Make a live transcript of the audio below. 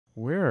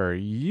Where are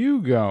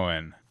you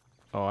going?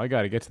 Oh, I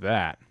gotta get to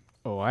that.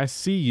 Oh, I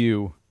see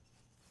you.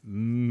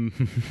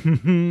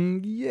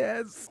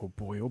 Yes. Oh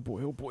boy, oh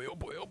boy, oh boy, oh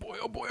boy, oh boy,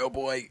 oh boy, oh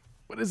boy.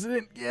 What is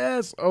it?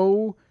 Yes.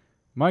 Oh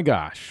my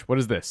gosh. What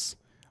is this?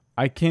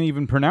 I can't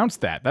even pronounce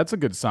that. That's a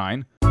good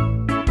sign.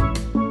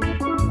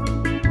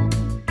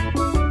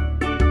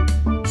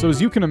 So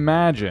as you can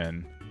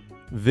imagine,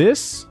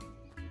 this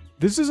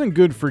isn't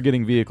good for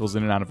getting vehicles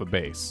in and out of a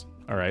base.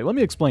 All right, let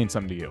me explain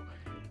something to you.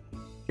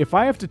 If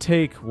I have to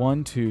take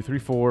 1, 2, 3,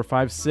 4,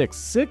 5,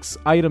 6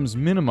 items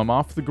minimum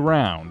off the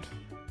ground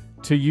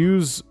to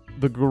use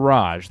the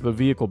garage, the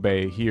vehicle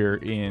bay here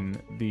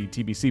in the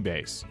TBC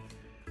base,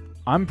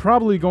 I'm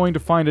probably going to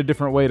find a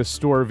different way to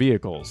store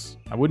vehicles.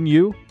 Wouldn't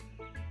you?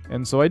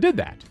 And so I did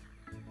that.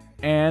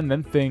 And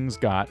then things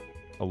got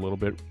a little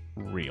bit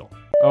real.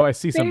 Oh, I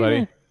see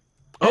somebody.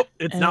 Oh,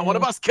 it's not one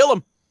of us. Kill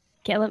him.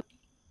 Kill him.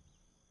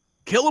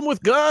 Kill him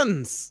with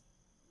guns.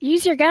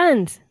 Use your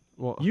guns.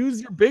 Well,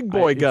 use your big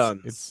boy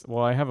guns.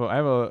 Well, I have a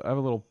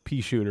little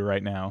pea shooter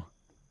right now.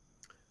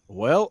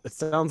 Well, it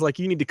sounds like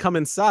you need to come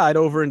inside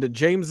over into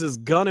James's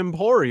gun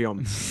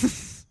emporium.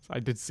 I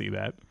did see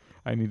that.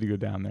 I need to go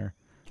down there.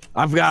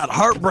 I've got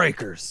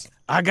heartbreakers.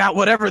 I got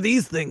whatever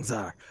these things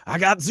are. I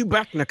got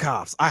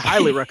Zubeknikovs. I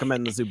highly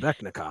recommend the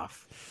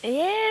Zubeknikov.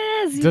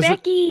 Yeah,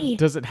 Zubeki.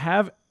 Does it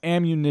have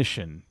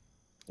ammunition?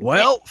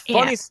 Well,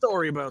 funny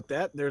story about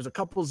that. There's a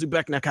couple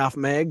Zubeknikov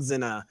mags in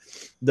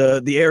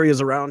the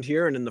areas around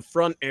here, and in the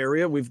front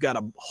area, we've got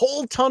a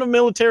whole ton of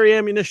military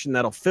ammunition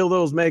that'll fill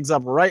those mags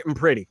up right and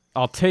pretty.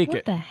 I'll take it.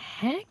 What the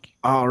heck?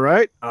 All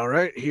right.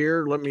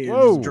 Here, let me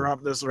just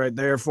drop this right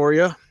there for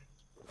you.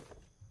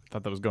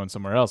 Thought that was going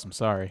somewhere else. I'm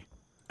sorry.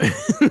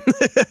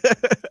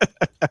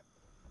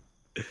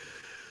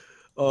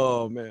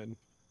 Oh man.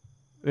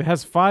 It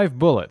has 5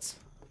 bullets.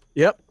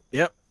 Yep.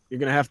 You're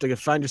gonna have to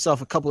find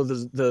yourself a couple of the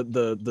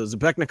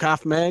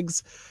Zubeknikov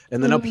mags,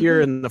 and then up here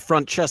in the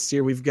front chest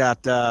here we've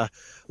got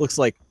looks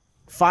like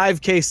 5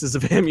 cases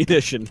of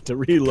ammunition to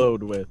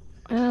reload with.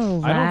 Oh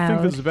wow. I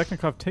don't think the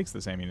Zubeknikov takes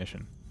this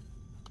ammunition.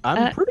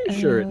 I'm pretty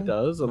sure it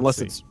does,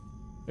 unless it's.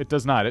 It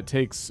does not. It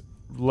takes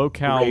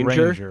locale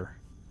Ranger.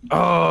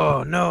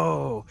 Oh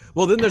no.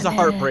 Well, then there's a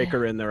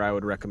heartbreaker in there. I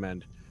would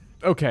recommend.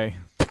 Okay.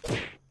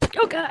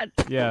 Oh god.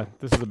 Yeah,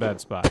 this is a bad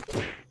spot.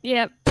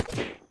 Yep.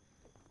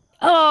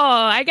 Oh,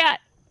 I got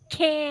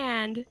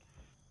canned.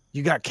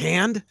 You got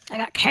canned? I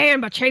got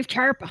canned by Chief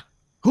Chirpa.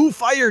 Who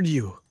fired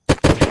you?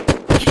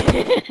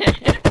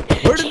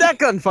 Where did that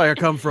gunfire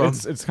come from?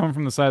 It's come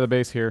from the side of the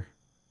base here.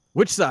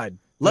 Which side?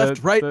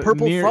 Left, right,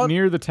 purple, front?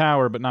 Near the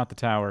tower, but not the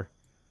tower.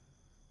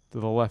 To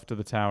the left of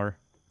the tower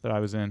that I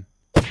was in.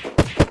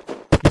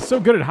 He's so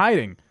good at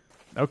hiding.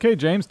 Okay,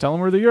 James, tell him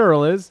where the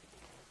Ural is.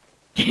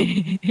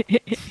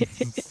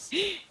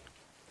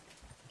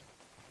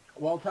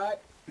 Well, Ty,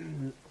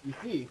 you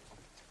see.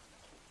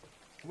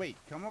 Wait,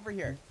 come over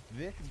here.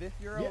 This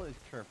Ural is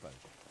Chirpa's.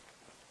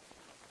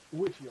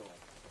 Which Ural?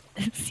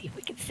 Let's see if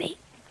we can see.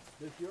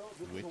 This Ural?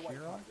 This Which is a white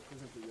Ural? pot. This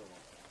isn't the Ural.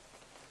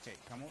 Okay,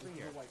 come over This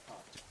here. is a white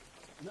pot.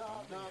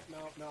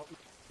 No.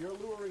 You're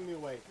luring me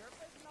away.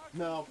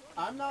 No,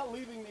 I'm not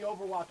leaving the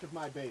overwatch of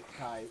my base,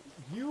 Ty.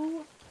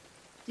 You,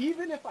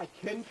 even if I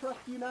can trust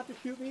you not to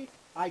shoot me,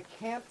 I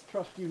can't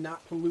trust you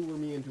not to lure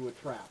me into a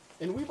trap.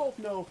 And we both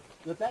know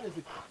that that is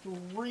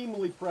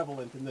extremely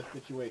prevalent in this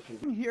situation.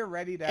 I'm here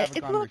ready to have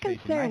a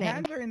conversation. My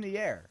hands are in the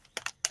air.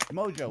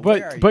 Mojo,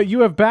 where are you? But you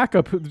have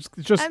backup who's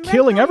just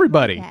killing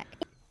everybody.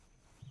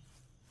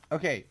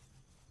 Okay.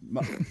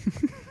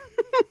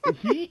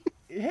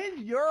 His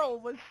Ural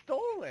was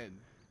stolen.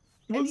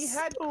 And he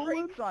had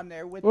crates on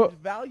there with his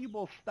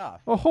valuable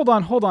stuff. Oh, hold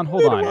on. It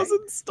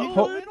wasn't stolen. He's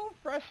a little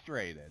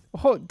frustrated.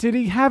 Did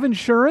he have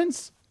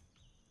insurance?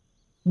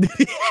 Did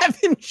he have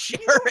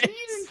insurance? You don't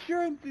need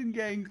insurance in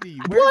GangZ.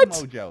 What?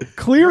 Where's Mojo?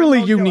 Clearly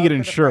Bring you Mojo need out to the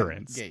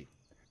insurance. front gate.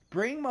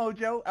 Bring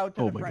Mojo out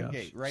to the front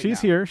gate right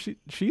She's now. here.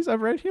 She's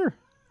right here.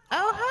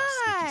 Oh,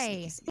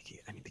 hi.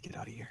 Sneaky. I need to get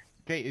out of here.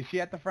 Okay, is she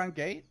at the front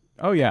gate?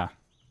 Oh, yeah.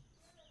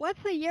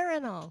 What's a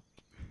urinal?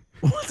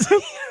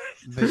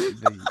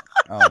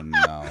 Oh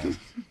no.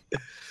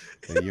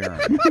 The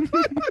urine.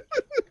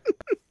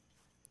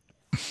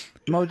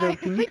 Mojo,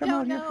 can you come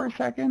out here for a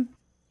second?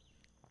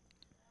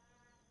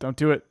 Don't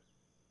do it.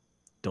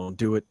 Don't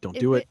do it. Don't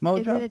do it. Mojo.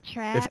 Is it a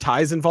trap? If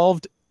Ty's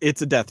involved,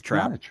 it's a death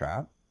trap. Not a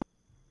trap.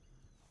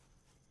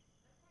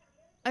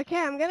 Okay,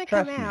 I'm gonna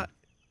Trust come me. out.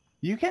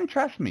 You can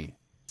trust me.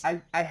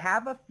 I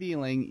have a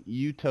feeling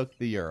you took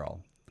the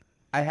Ural.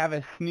 I have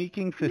a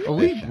sneaking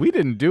suspicion. We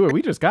didn't do it.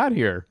 We just got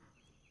here.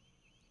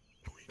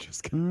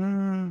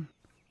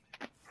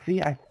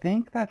 See, I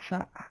think that's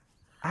not...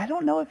 I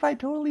don't know if I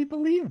totally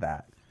believe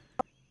that.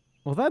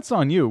 Well, that's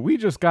on you. We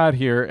just got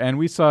here, and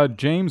we saw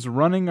James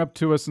running up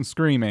to us and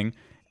screaming,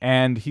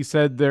 and he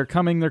said, they're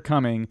coming,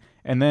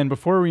 and then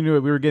before we knew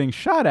it, we were getting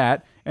shot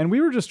at, and we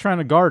were just trying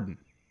to garden.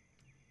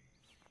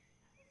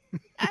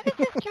 I was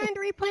just trying to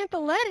replant the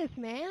lettuce,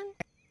 man.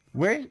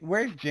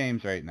 Where's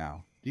James right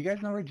now? Do you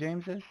guys know where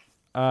James is?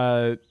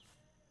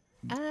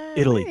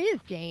 Italy. Where is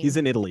James? He's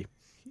in Italy.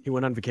 He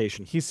went on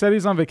vacation. He said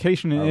he's on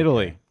vacation in Okay.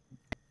 Italy.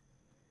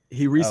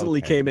 He recently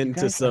Okay. came You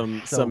into guys are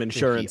some so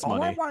insurance fishy. All I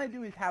money. want to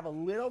do is have a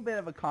little bit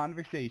of a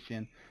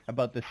conversation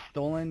about the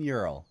stolen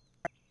Ural.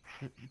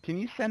 Can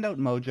you send out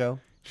Mojo?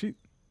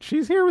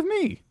 She's here with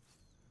me.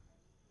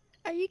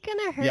 Are you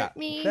gonna hurt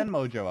me? Send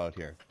Mojo out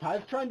here.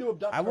 Ty's trying to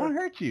abduct I her. won't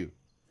hurt you.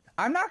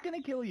 I'm not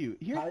gonna kill you.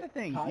 Here's Ty- the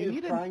thing. Ty You is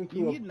need trying to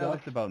to know this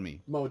abduct- about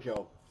me.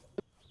 Mojo.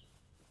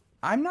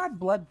 I'm not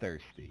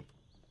bloodthirsty.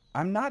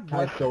 I'm not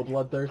Ty's so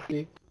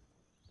bloodthirsty. bloodthirsty.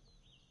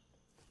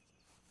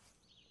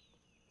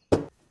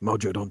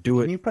 Mojo, don't do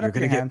it. Can you put You're up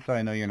your gonna hand so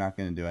I know you're not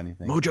gonna do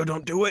anything? Mojo,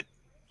 don't do it.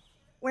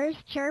 Where's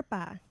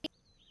Chirpa?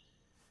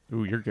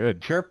 Ooh, you're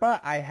good. Chirpa,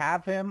 I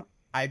have him.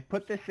 I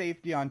put the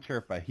safety on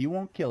Chirpa. He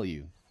won't kill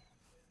you.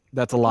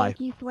 That's a lie.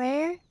 You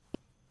swear?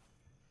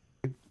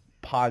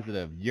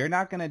 Positive. You're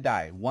not gonna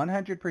die.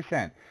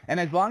 100%. And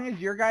as long as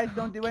your guys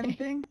don't do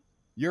anything,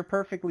 you're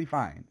perfectly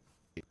fine.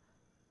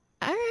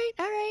 All right,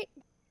 all right.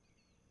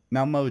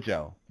 Now,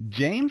 Mojo,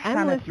 James I'm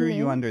kind of threw you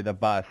listening. under the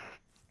bus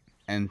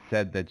and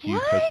said that you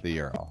took What? the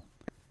Ural.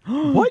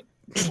 What? What?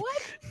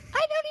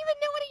 I don't even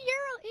know what a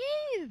Ural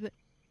is.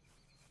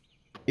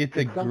 It's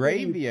a something gray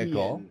you pee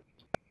vehicle. in.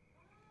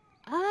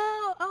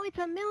 Oh, it's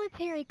a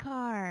military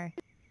car.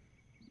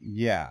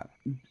 Yeah.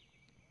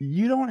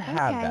 You don't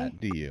have Okay.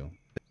 that, do you?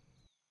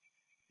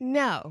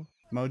 No.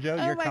 Mojo,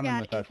 Oh you're my coming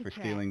God, with us it's a for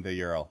trap. stealing the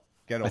Ural.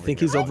 Get over I think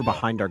here. he's over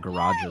behind our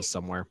garages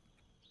somewhere.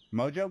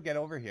 Mojo, get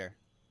over here.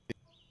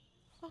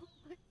 Oh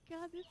my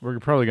God. This... We're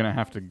probably gonna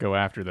have to go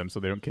after them so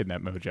they don't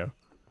kidnap Mojo.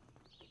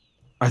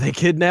 Are they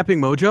kidnapping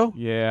Mojo?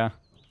 Yeah.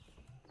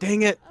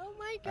 Dang it. Oh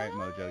my All God.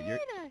 right, Mojo,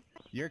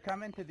 you're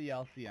coming to the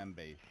LCM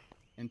base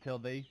until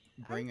they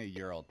bring a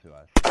Ural to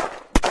us.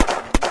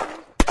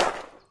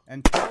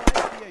 Until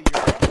I see a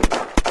Ural,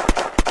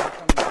 you're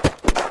coming with us.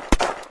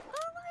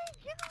 Oh my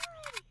God.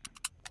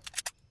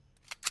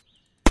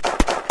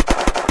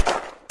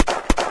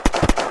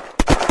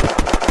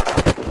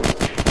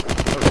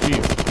 Oh,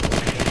 jeez.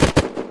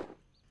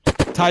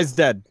 Ty's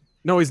dead.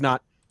 No, he's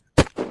not.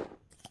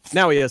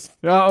 Now he is.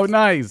 Oh,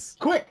 nice.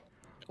 Quick!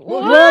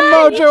 What?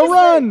 Run, Mojo,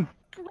 run!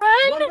 Run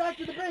Run! back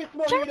to the base,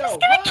 Mojito! Chirpa's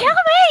gonna kill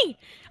me!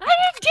 I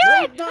didn't do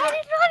No, it! he's not. I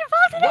did not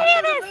involve in Run any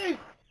of to the this! base!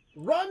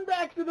 Run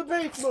back to the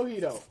base,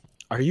 Mojito!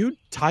 Are you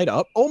tied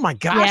up? Oh my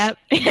gosh.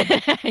 Yep.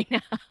 I know.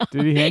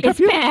 Did he handcuff It's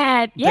you?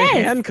 bad. They Yes.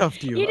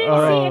 handcuffed you. You didn't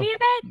Oh. see any of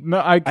that? No,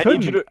 I I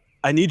couldn't.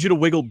 need you to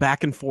wiggle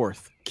back and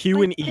forth. Q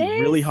Like and E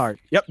really this? hard.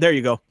 Yep, there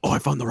you go. Oh, I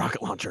found the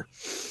rocket launcher.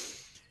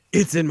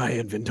 It's in my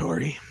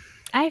inventory.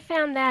 I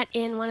found that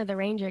in one of the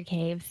ranger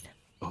caves.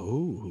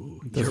 Oh,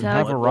 Does your it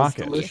have blood a was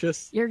rocket?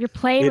 Delicious. You're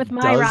playing It with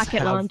my does rocket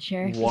have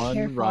launcher. Be One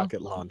careful.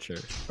 rocket launcher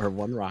or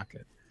one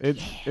rocket.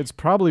 It's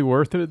probably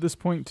worth it at this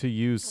point to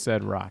use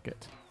said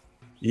rocket.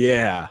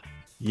 Yeah,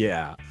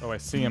 yeah. Oh, I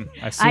see him.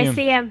 I I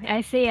see him.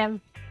 I see him.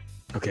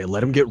 Okay,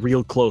 let him get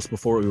real close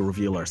before we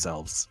reveal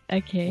ourselves.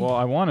 Okay. Well,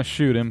 I want to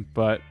shoot him,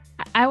 but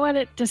I want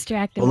to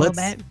distract him Well, a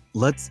little bit.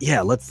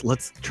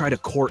 let's try to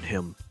court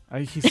him.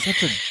 he's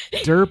such a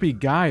derpy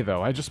guy,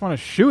 though. I just want to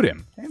shoot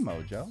him. Hey,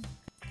 Mojo.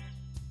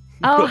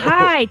 Oh,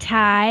 hi,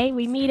 Ty.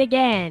 We meet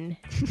again.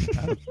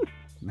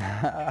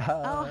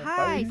 Oh,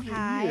 hi,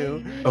 Ty. You.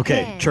 We meet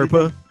Okay, again.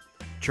 Chirpa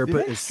Did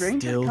that is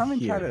stranger still come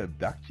and try to here.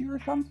 abduct you or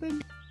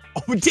something?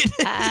 Oh, did it?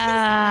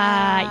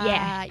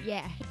 Yeah.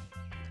 Yeah.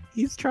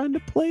 He's trying to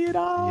play it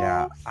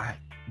off. Yeah,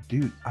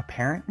 dude,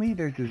 apparently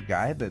there's this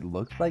guy that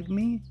looks like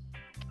me,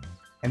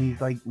 and he's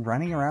like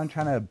running around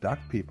trying to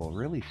abduct people.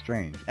 Really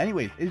strange.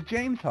 Anyways, is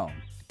James home?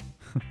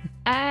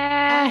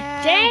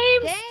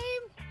 James?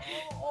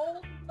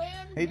 Oh,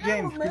 man, Hey,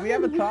 James, can we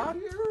have a talk?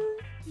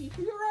 Here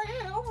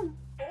I am.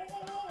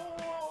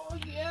 Oh,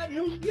 yeah,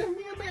 just give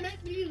me a minute.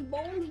 These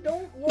bones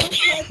don't work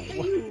like they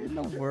What used in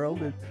the to.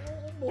 world is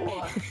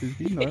Boy.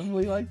 he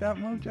normally like that,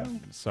 Mojo?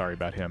 Sorry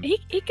about him.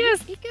 He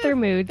goes through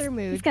moods.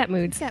 He's got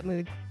moods.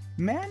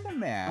 Man to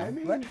man, I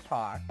mean- let's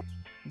talk.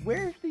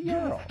 Where's the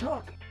Ural? Let's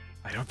talk.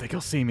 I don't think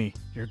he'll see me.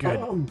 You're good.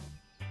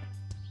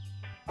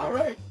 All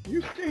right,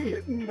 you stay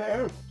hidden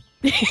there.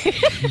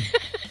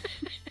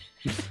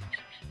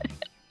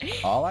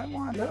 All I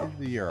want No. is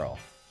the Ural.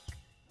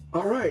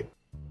 All right,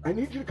 I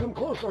need you to come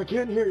closer. I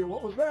can't hear you.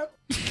 What was that?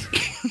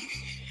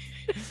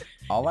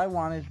 All I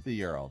want is the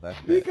Ural. That's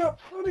Speak it. up,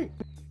 Sonny.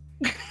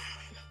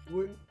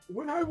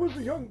 When I was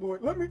a young boy,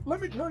 let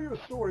me tell you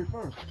a story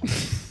first.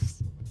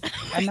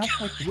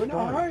 Enough with the When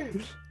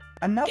story.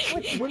 Enough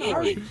with the when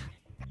story.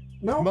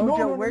 no, Mojo, no,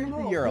 no, where's no,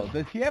 the no. Ural?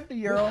 Does he have the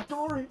Ural?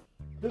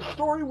 The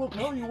story will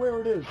tell you where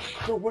it is.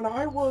 So when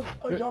I was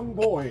a young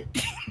boy,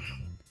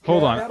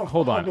 Hold I on, had a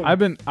hold on. father.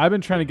 I've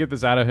been trying to get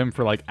this out of him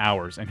for like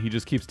hours, and he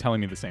just keeps telling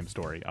me the same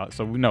story.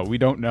 So no, we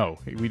don't know.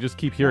 We just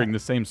keep hearing the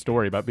same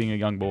story about being a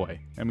young boy,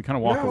 and we kind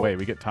of walk No. away.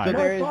 We get So tired.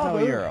 there is no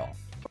father- Ural.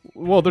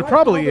 Well, there my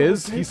probably father would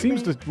is. He take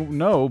seems me- to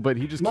know, but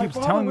he just my keeps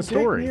father telling the would take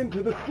me story.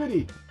 into the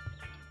city,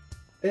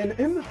 and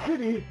in the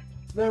city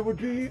there would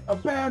be a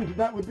band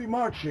that would be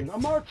marching, a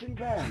marching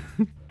band.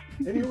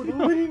 And he would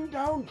lean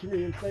down to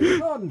me and say,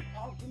 "Son,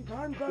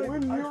 oftentimes I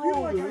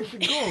feel like I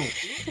should go."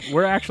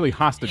 We're actually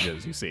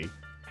hostages, you see.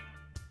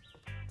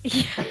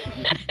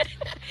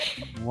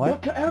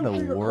 What to answer the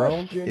your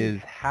world question,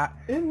 is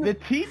the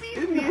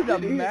TBC is a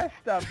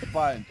messed up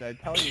bunch, I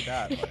tell you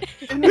that much.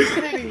 In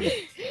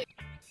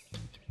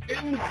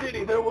the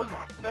city, there was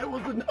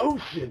an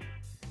ocean.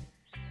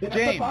 And at the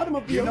James, bottom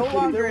of the you're no ocean,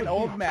 longer there an was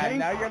old these man, tanks.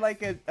 now you're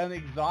like an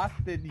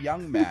exhausted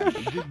young man.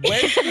 Just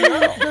where's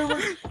the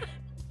girl?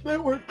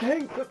 There were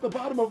tanks at the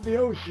bottom of the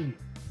ocean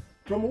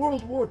from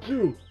World War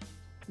II,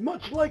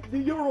 much like the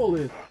Ural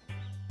is.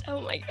 Oh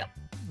my god.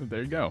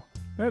 There you go.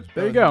 There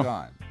So you it's go.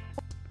 gone.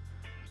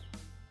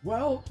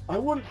 Well, I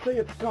wouldn't say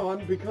it's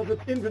gone because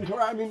its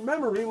inventory, I mean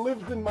memory,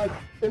 lives in my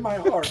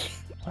heart.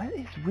 What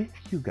is with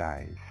you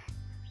guys?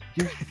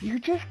 You're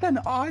just an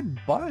odd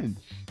bunch.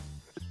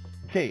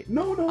 Okay,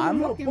 No, I'm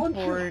no, looking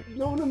bunches. for-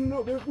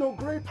 No, there's no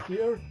grapes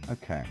here.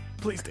 okay.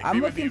 Please take I'm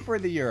me with looking you. for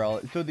the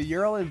Ural. So the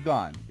Ural is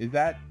gone. Is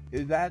that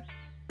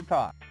the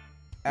talk?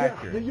 Yes,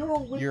 Accurate. the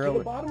Ural went to the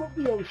bottom of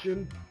the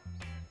ocean,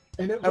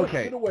 and it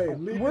Okay, washed it away.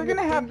 leaving we're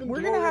gonna its have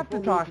inventory to for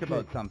me talk to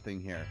about take.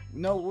 something here.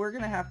 No, we're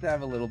gonna have to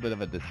have a little bit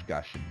of a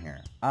discussion here.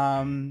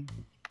 I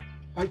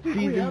think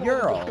see, we the had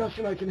Ural- a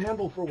discussion I can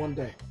handle for one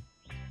day.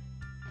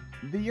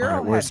 The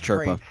Ural where's had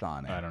Chirpa? crates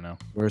on it. I don't know.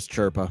 Where's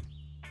Chirpa?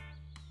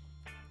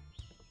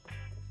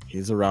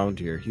 He's around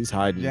here. He's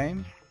hiding.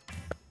 James,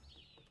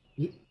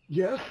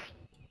 Yes?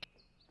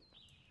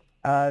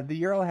 the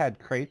Ural had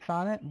crates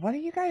on it. What are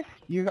you guys?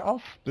 You're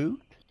all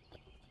spooked?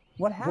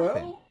 What happened?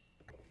 Well,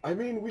 I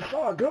mean, we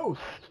saw a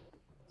ghost.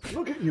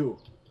 Look at you.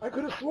 I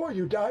could have swore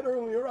you died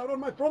earlier out on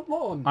my front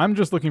lawn. I'm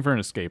just looking for an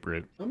escape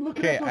route. I'm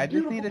looking Okay, at those I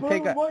just need to beautiful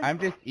take pearl a. whites. I'm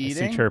just I see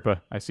eating.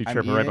 Chirpa. I see I'm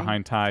Chirpa right eating.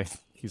 behind Ty.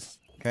 He's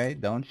Okay,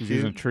 don't using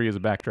a shoot. tree as a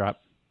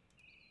backdrop.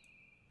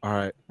 All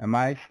right. Am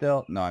I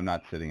still? No, I'm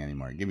not sitting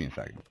anymore. Give me a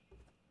second.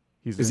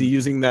 He's Is he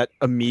using that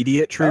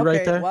immediate tree okay,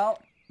 right there? well,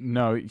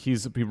 No,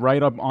 he's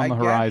right up on I the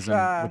guess,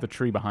 horizon with a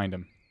tree behind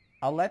him.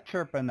 I'll let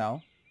Chirpa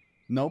know.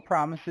 No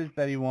promises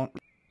that he won't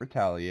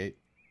retaliate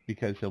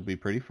because he'll be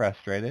pretty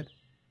frustrated.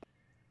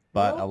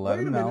 But Well, I'll let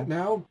wait him a know. minute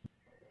now.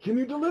 Can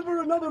you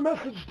deliver another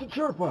message to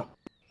Chirpa?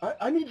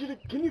 I need you to.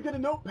 Can you get a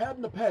notepad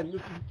and a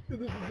pen?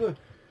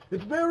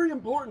 It's very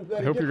important that. I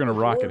he hope gets you're gonna this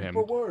rocket word him.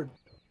 For word.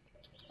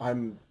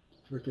 I'm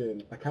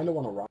freaking. I kind of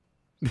want to rock.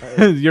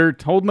 You're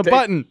holding the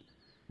button.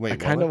 Wait, I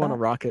kind what of was want to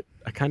that? rocket.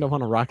 I kind of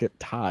want to rocket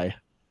Ty.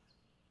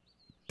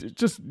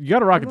 Just you got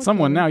to rocket Okay.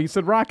 someone now. You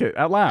said rocket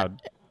out loud.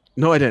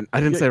 No, I didn't. I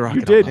didn't Yeah, say you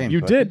rocket. did. James,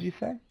 You what did. did you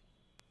say?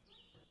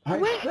 I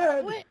What?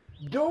 said, What?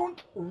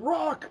 don't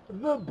rock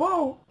the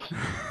boat.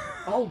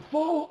 I'll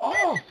fall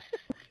off.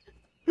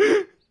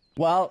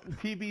 Well,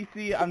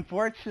 TBC,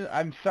 unfortunately,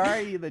 I'm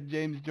sorry that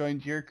James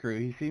joined your crew.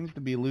 He seems to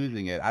be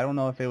losing it. I don't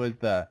know if it was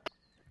the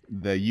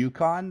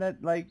Yukon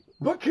that, like...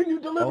 But can you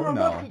deliver Oh, a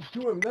no. message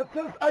to him that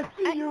says, "I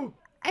see you"?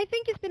 I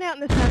think he's been out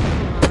in the sun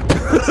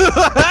too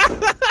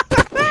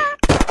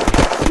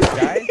long.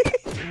 Guys?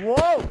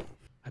 Whoa!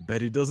 I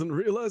bet he doesn't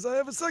realize I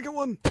have a second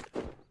one.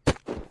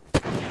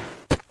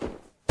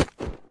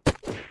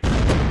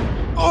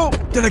 Oh,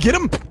 did I get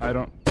him? I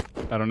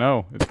don't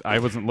know. I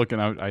wasn't looking.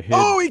 I hid.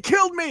 Oh, he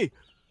killed me.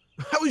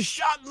 I was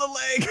shot in the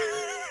leg.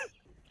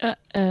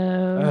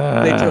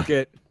 Uh-oh. They took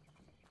it.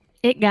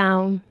 It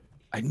gone.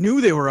 I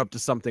knew they were up to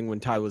something when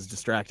Ty was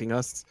distracting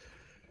us.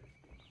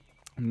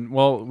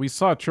 Well, we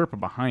saw Chirpa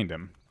behind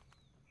him.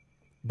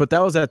 But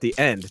that was at the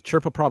end.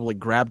 Chirpa probably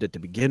grabbed it to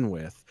begin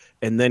with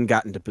and then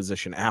got into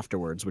position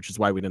afterwards, which is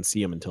why we didn't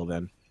see him until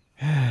then.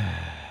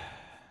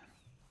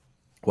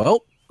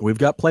 Well, we've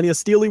got plenty of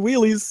steely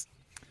wheelies.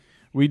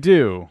 We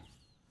do.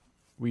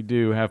 We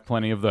do have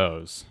plenty of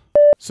those.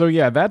 So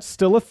yeah, that's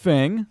still a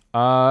thing.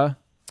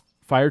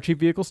 Fire chief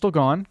vehicle still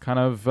gone. Kind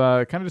of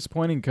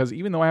disappointing because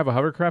even though I have a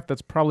hovercraft,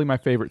 that's probably my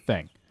favorite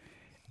thing.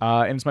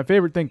 And it's my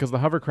favorite thing because the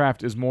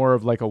hovercraft is more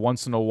of like a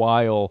once in a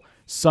while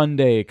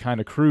Sunday kind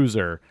of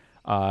cruiser.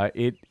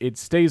 It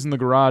stays in the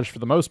garage for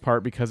the most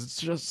part because it's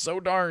just so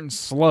darn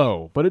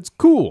slow, but it's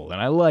cool and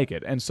I like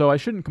it. And so I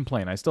shouldn't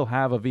complain. I still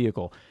have a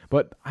vehicle,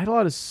 but I had a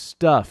lot of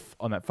stuff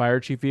on that fire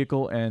chief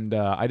vehicle and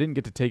I didn't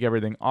get to take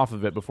everything off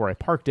of it before I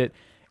parked it.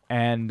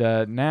 And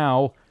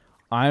now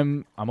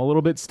I'm a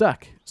little bit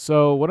stuck.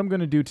 So what I'm going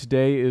to do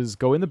today is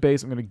go in the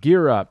base. I'm going to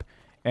gear up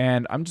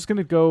and I'm just going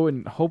to go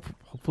and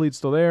hopefully it's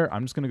still there.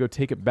 I'm just going to go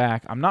take it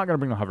back. I'm not going to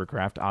bring the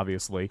hovercraft,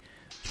 obviously.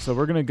 So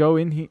we're going to go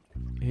in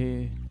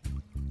here.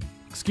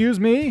 Excuse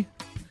me?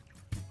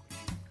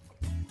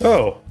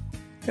 Oh,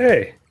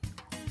 hey.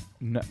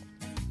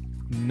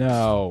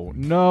 No,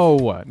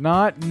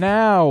 not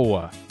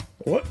now.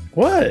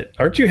 What?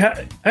 Aren't you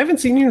I haven't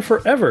seen you in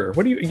forever.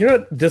 You're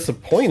not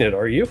disappointed,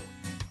 are you?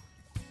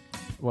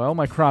 Well,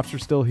 my crops are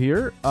still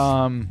here.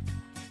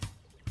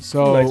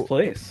 So Nice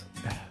place.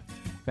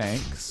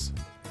 thanks.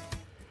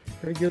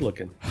 Very good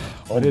looking.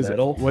 All What is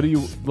metal. it? What do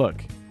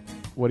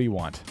you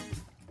want?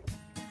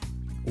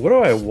 What do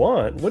I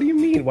want? What do you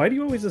mean? Why do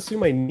you always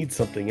assume I need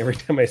something every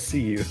time I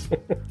see you?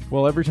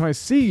 Well, every time I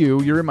see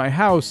you, you're in my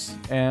house,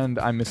 and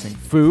I'm missing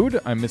food,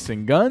 I'm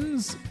missing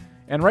guns,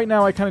 and right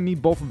now I kind of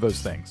need both of those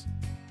things.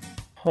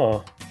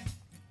 Huh.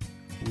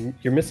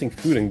 You're missing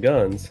food and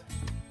guns.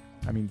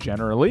 I mean,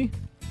 generally.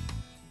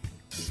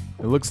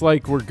 It looks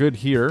like we're good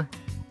here.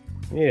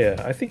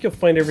 Yeah, I think you'll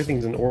find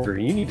everything's in order.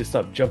 You need to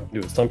stop jumping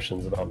to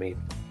assumptions about me.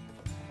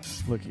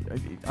 Look,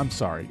 I'm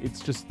sorry. It's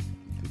just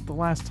the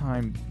last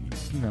time,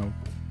 you know,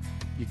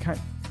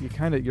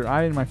 you're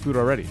eyeing my food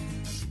already.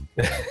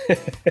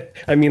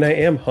 I mean, I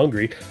am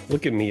hungry.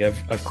 Look at me.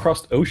 I've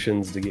crossed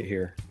oceans to get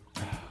here.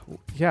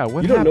 Yeah,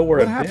 what you don't know where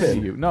what I've happened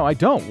been. to you? No, I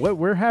don't.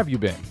 Where have you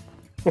been?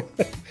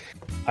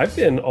 I've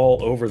been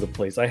all over the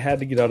place. I had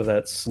to get out of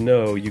that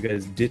snow. You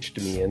guys ditched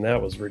me, and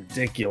that was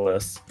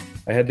ridiculous.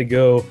 I had to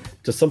go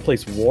to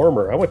someplace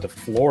warmer. I went to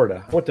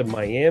Florida. I went to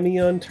Miami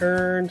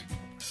Unturned.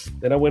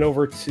 Then I went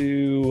over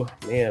to,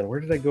 man, where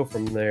did I go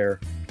from there?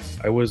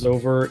 I was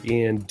over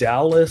in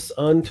Dallas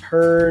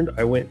Unturned.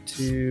 I went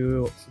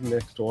to, what's the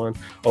next one?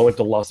 Oh, I went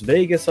to Las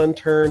Vegas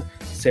Unturned,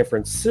 San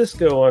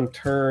Francisco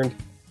Unturned,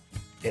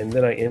 and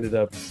then I ended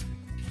up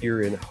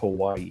here in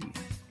Hawaii.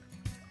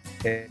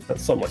 And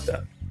something like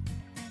that.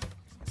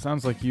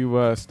 Sounds like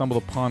you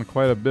stumbled upon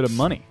quite a bit of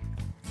money.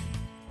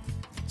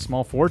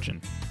 Small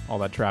fortune, all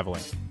that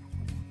traveling.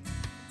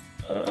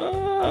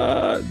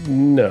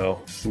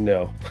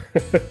 No.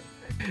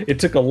 It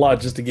took a lot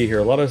just to get here.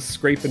 A lot of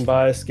scraping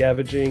by,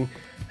 scavenging,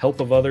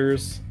 help of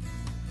others,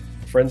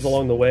 friends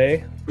along the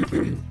way.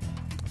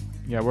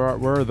 Yeah, where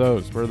are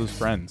those? Where are those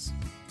friends?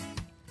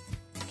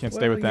 Can't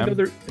stay with them. You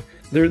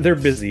know, they're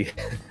busy.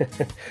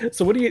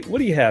 So what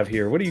do you have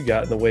here? What do you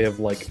got in the way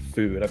of like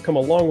food? I've come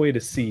a long way to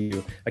see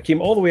you. I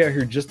came all the way out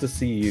here just to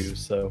see you.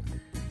 So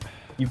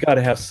you've got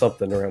to have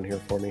something around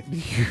here for me.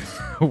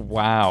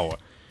 Wow.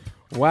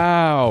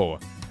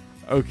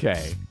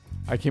 Okay,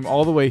 I came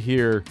all the way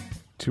here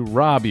to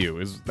rob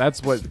you.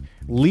 That's what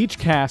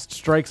Leechcast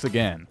strikes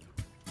again.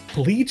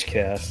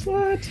 Leechcast?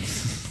 What?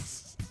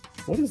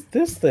 What is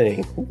this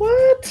thing?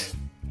 What?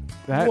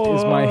 That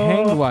is my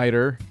hang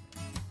glider.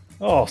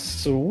 Oh,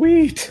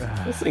 sweet.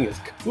 This thing is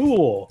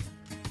cool.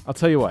 I'll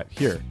tell you what.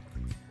 Here,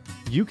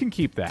 you can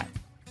keep that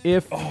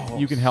if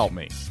you can help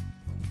me.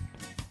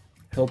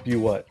 Help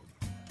you what?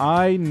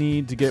 I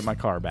need to get my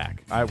car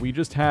back. We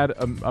just had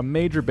a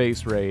major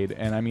base raid,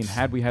 and I mean,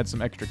 had we had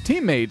some extra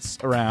teammates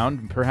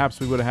around, perhaps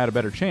we would have had a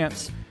better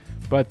chance.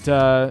 But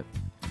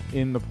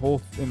in the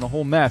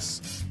whole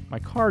mess, my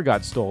car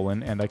got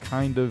stolen, and I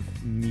kind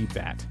of need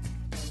that.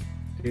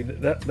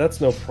 Dude,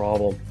 that's no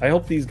problem. I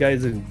hope these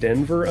guys in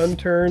Denver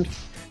Unturned,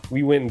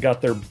 we went and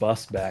got their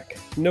bus back.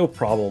 No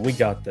problem. We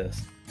got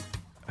this.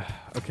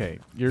 Okay,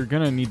 you're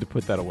gonna need to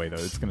put that away though.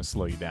 It's gonna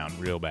slow you down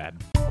real bad.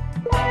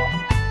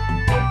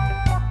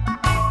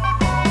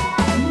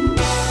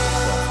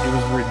 It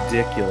was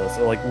ridiculous.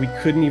 Like, we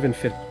couldn't even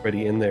fit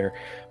everybody in there.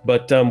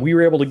 But we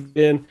were able to get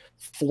in,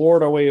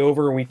 floored our way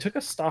over, and we took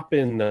a stop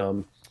in,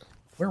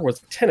 where was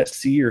it?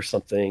 Tennessee or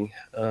something.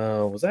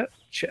 Was that?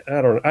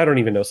 I don't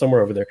even know.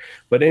 Somewhere over there.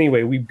 But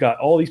anyway, we've got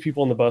all these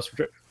people on the bus.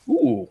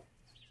 Ooh,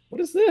 what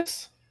is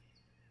this?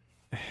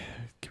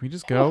 Can we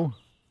just go?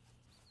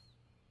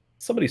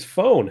 Somebody's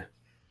phone.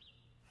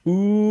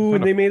 Ooh,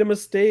 and they made a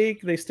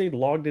mistake. They stayed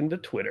logged into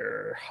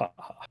Twitter. Ha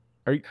ha.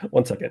 Are you?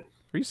 One second.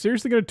 Are you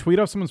seriously gonna tweet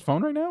off someone's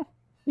phone right now?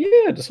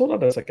 Yeah, just hold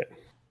on a second.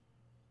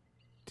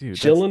 Dude,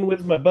 chilling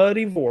with my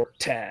buddy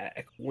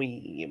Vortac.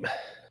 Weem.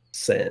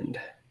 Send.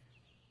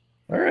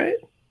 All right.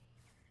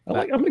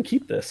 I'm gonna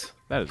keep this.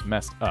 That is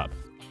messed up.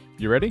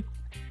 You ready?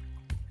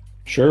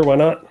 Sure, why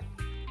not?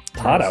 It's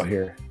hot out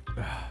here.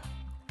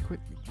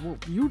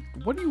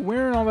 What are you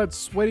wearing? All that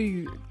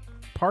sweaty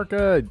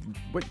parka?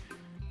 What?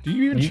 Do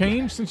you even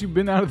change since you've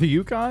been out of the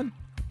Yukon?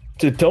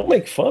 Dude, don't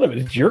make fun of it.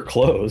 It's your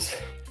clothes.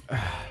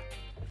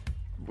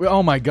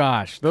 Oh my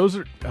gosh, those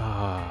are.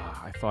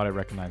 I thought I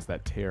recognized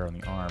that tear on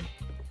the arm.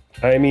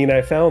 I mean,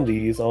 I found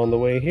these on the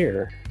way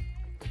here.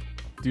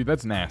 Dude,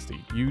 that's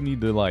nasty. You need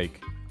to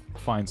like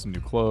find some new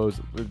clothes.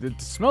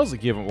 It smells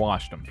like you haven't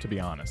washed them, to be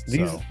honest.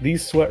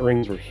 These sweat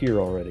rings were here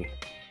already.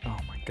 Oh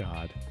my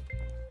god,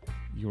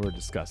 you are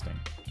disgusting.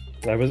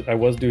 I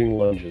was doing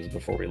lunges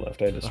before we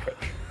left. I had to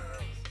stretch.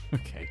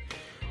 Okay,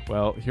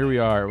 well here we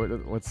are.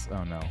 What's?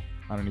 Oh no,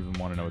 I don't even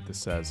want to know what this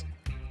says.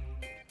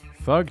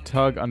 Thug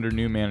Tug under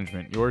new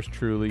management. Yours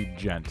truly,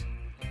 Gent.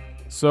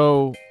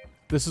 So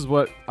this is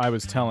what I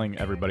was telling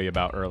everybody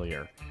about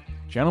earlier.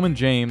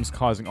 GentlemanGames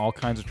causing all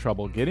kinds of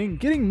trouble,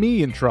 getting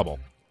me in trouble.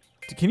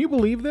 Can you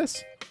believe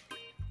this?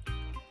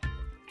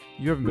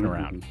 You haven't been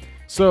around.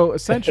 So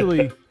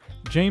essentially,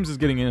 James is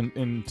getting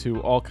into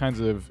all kinds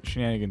of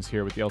shenanigans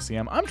here with the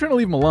LCM. I'm trying to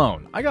leave him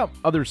alone. I got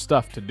other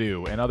stuff to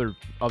do and other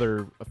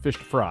fish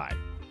to fry.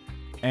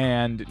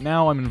 And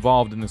now I'm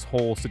involved in this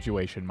whole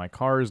situation. My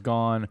car is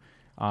gone.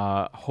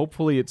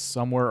 Hopefully it's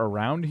somewhere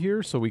around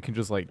here so we can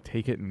just like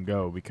take it and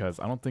go, because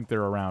I don't think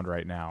they're around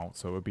right now.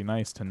 So it would be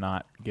nice to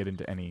not get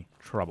into any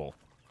trouble.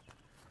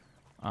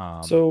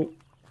 So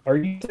are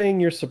you saying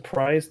you're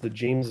surprised that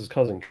James is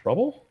causing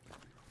trouble?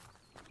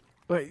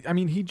 I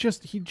mean, he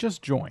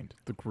just joined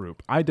the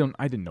group. I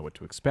didn't know what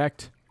to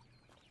expect.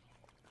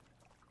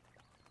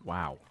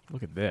 Wow,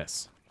 look at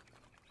this.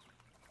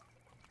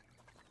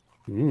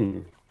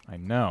 I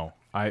know.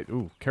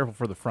 Ooh, careful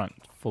for the front,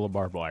 full of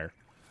barbed wire.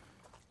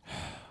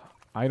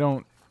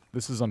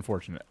 This is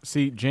unfortunate.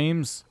 See,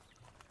 James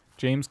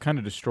James kind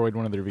of destroyed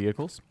one of their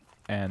vehicles,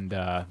 and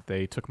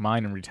they took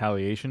mine in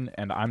retaliation,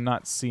 and I'm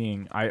not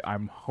seeing...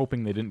 I'm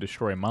hoping they didn't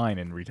destroy mine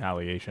in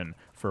retaliation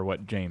for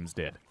what James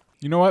did.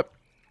 You know what?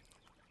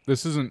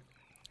 This isn't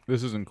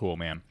cool,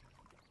 man.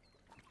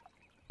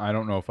 I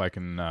don't know if I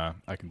can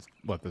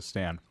let this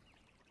stand.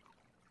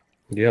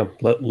 Yeah,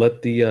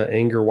 let the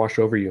anger wash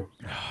over you.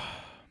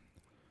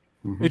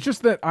 It's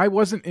just that I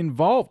wasn't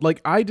involved. Like,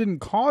 I didn't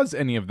cause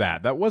any of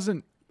that. That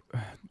wasn't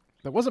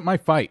my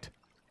fight.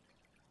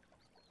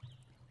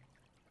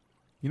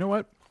 You know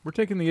what? We're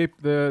taking the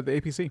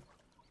APC.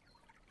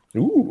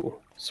 Ooh,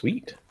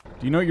 sweet.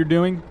 Do you know what you're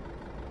doing?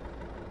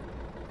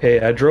 Hey,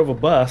 I drove a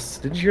bus.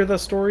 Did you hear that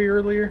story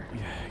earlier?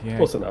 Yeah.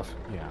 Close enough.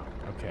 Yeah.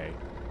 Okay.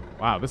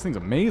 Wow, this thing's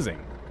amazing.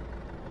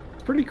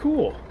 It's pretty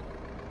cool.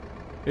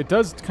 It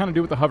does kind of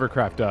do what the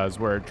hovercraft does,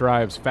 where it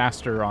drives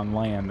faster on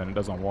land than it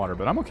does on water,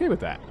 but I'm okay with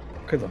that.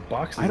 All kinds of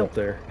boxes up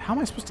there. How am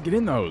I supposed to get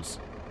in those?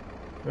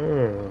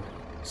 Oh.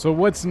 So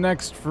what's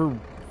next for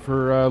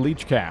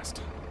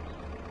Leechcast?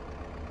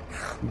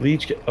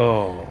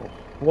 Oh,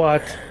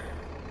 what?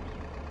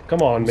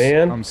 Come on,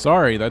 man. I'm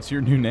sorry, that's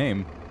your new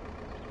name.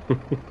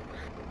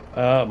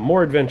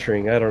 More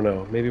adventuring. I don't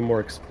know. Maybe more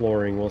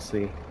exploring. We'll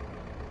see.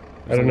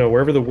 I don't know.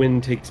 Wherever the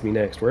wind takes me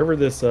next. Wherever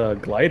this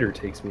glider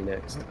takes me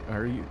next.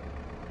 Are you...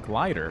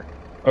 Glider?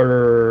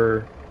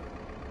 Or...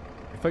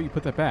 I thought you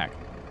put that back.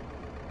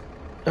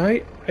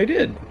 I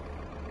did.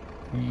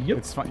 Yep.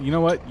 It's fine. You know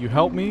what? You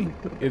helped me.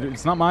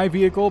 It's not my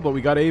vehicle, but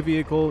we got a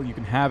vehicle. You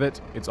can have it.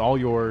 It's all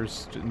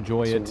yours. Just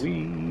enjoy it.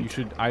 Sweet. You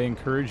should. I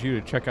encourage you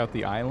to check out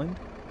the island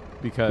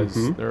because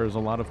there's a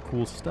lot of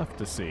cool stuff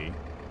to see.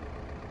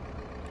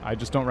 I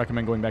just don't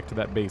recommend going back to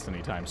that base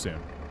anytime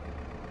soon.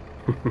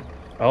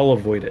 I'll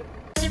avoid it.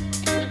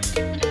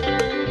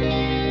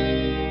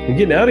 I'm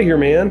getting out of here,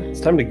 man.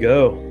 It's time to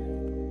go.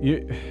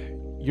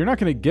 You're not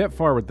going to get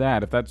far with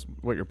that if that's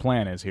what your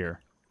plan is here.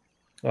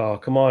 Oh,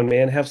 come on,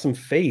 man. Have some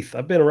faith.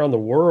 I've been around the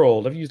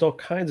world. I've used all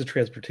kinds of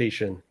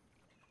transportation.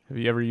 Have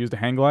you ever used a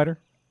hang glider?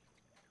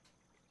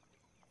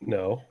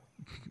 No.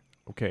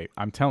 Okay,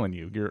 I'm telling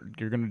you,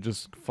 you're going to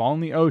just fall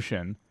in the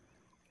ocean,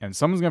 and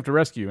someone's going to have to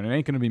rescue you, and it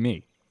ain't going to be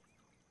me.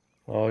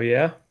 Oh,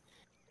 yeah?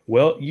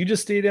 Well, you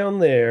just stay down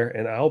there,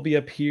 and I'll be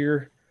up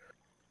here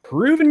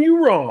proving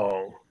you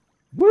wrong.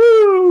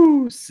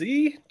 Woo!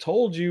 See?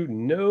 Told you,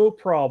 no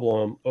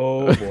problem.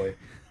 Oh, boy.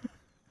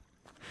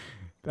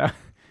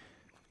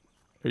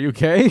 Are you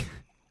okay?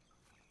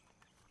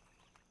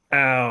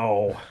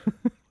 Ow.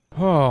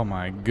 Oh,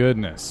 my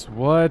goodness.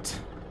 What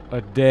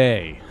a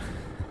day.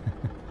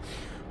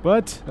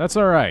 But that's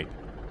all right.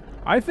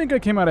 I think I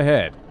came out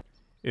ahead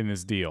in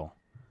this deal.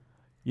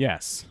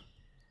 Yes,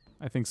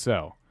 I think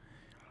so.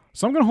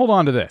 So I'm going to hold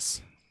on to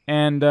this.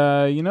 And,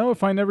 you know,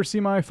 if I never see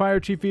my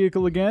fire chief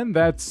vehicle again,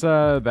 that's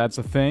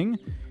a thing.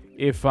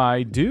 If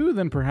I do,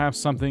 then perhaps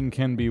something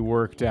can be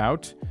worked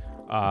out.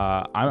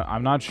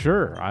 I'm not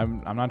sure.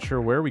 I'm not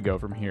sure where we go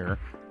from here.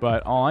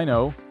 But all I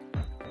know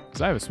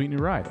is I have a sweet new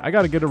ride. I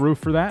got to get a roof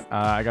for that.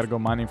 I got to go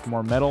mining for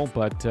more metal,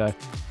 but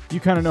you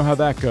kind of know how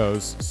that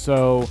goes.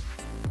 So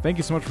thank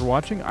you so much for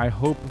watching. I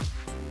hope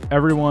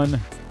everyone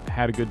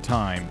had a good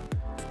time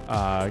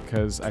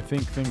because I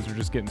think things are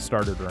just getting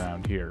started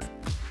around here.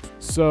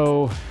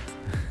 So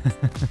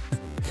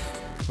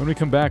when we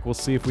come back, we'll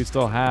see if we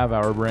still have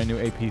our brand new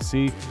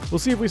APC. We'll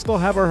see if we still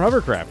have our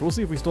hovercraft. We'll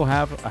see if we still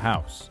have a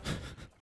house.